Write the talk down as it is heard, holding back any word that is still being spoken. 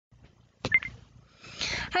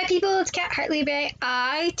Hi people, it's Hartliebe.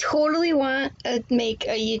 I totally want to make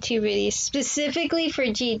a YouTube video specifically for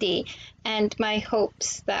GD and my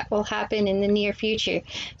hopes that will happen in the near future.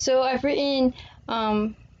 So I've written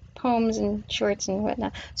poems and shorts and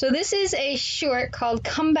whatnot. So this is a short called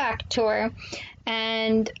Comeback Tour,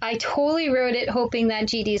 and I totally wrote it hoping that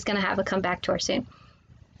GD is going to have a comeback tour soon.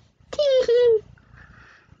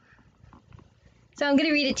 So I'm going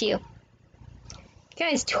to read it to you. You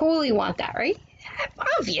guys totally want that, right?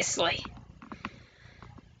 Obviously.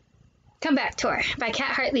 Comeback Tour by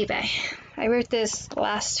Hartliebe. I wrote this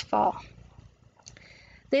last fall.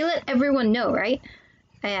 They let everyone know, right?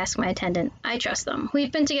 I asked my attendant. I trust them.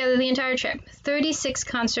 We've been together the entire trip. 36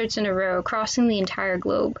 concerts in a row, crossing the entire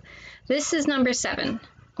globe. This is number 7.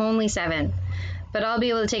 Only 7. But I'll be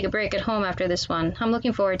able to take a break at home after this one. I'm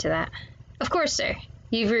looking forward to that. Of course, sir.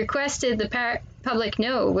 You've requested the public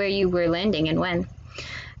know where you were landing and when.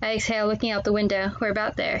 I exhale, looking out the window. We're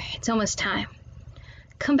about there. It's almost time.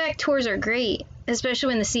 Comeback tours are great, especially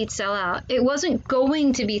when the seats sell out. It wasn't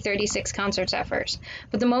going to be 36 concerts at first,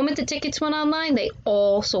 but the moment the tickets went online, they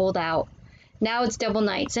all sold out. Now it's double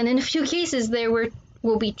nights, and in a few cases there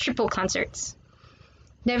will be triple concerts.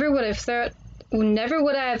 Never would I have thought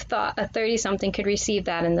a 30-something could receive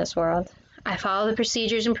that in this world. I follow the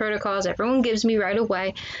procedures and protocols everyone gives me right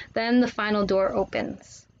away. Then the final door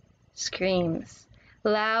opens. Screams.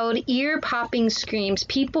 Loud, ear-popping screams,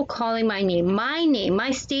 people calling my name, my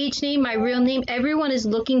stage name, my real name. Everyone is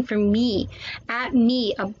looking for me, at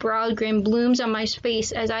me. A broad grin blooms on my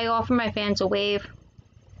face as I offer my fans a wave.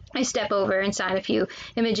 I step over and sign a few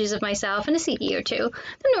images of myself and a CD or two.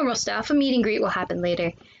 The normal stuff. A meet and greet will happen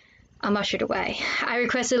later. I'm ushered away. I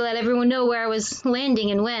requested to let everyone know where I was landing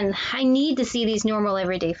and when. I need to see these normal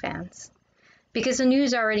everyday fans. Because the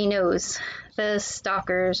news already knows. The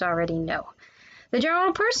stalkers already know. The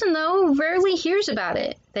general person, though, rarely hears about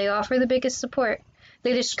it. They offer the biggest support.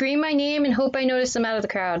 They just scream my name and hope I notice them out of the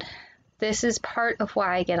crowd. This is part of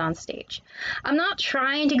why I get on stage. I'm not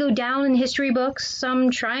trying to go down in history books.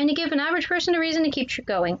 I'm trying to give an average person a reason to keep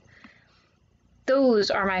going.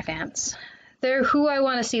 Those are my fans. They're who I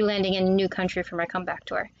want to see landing in a new country for my comeback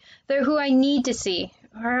tour. They're who I need to see,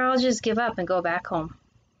 or I'll just give up and go back home.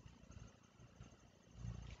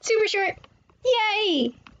 Super short.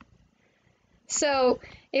 Yay! So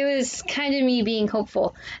it was kind of me being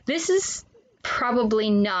hopeful. This is probably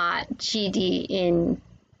not GD in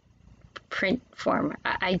print form.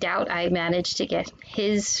 I doubt I managed to get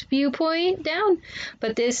his viewpoint down,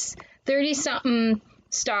 but this 30-something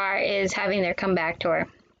star is having their comeback tour,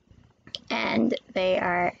 and they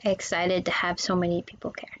are excited to have so many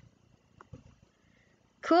people care.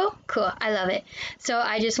 Cool? Cool. I love it. So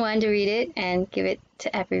I just wanted to read it and give it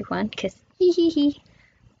to everyone because hee.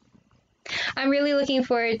 I'm really looking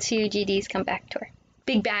forward to GD's comeback tour.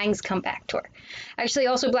 Big Bang's comeback tour. Actually,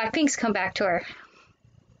 also Blackpink's comeback tour.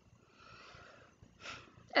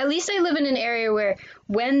 At least I live in an area where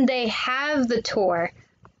when they have the tour,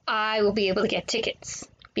 I will be able to get tickets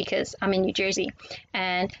because I'm in New Jersey.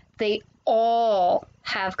 And they all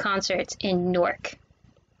have concerts in Newark.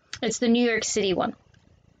 It's the New York City one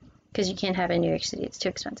because you can't have it in New York City. It's too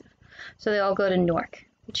expensive. So they all go to Newark,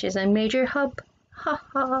 which is a major hub.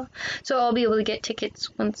 So I'll be able to get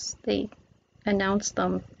tickets once they announce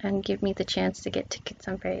them and give me the chance to get tickets.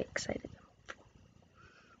 I'm very excited.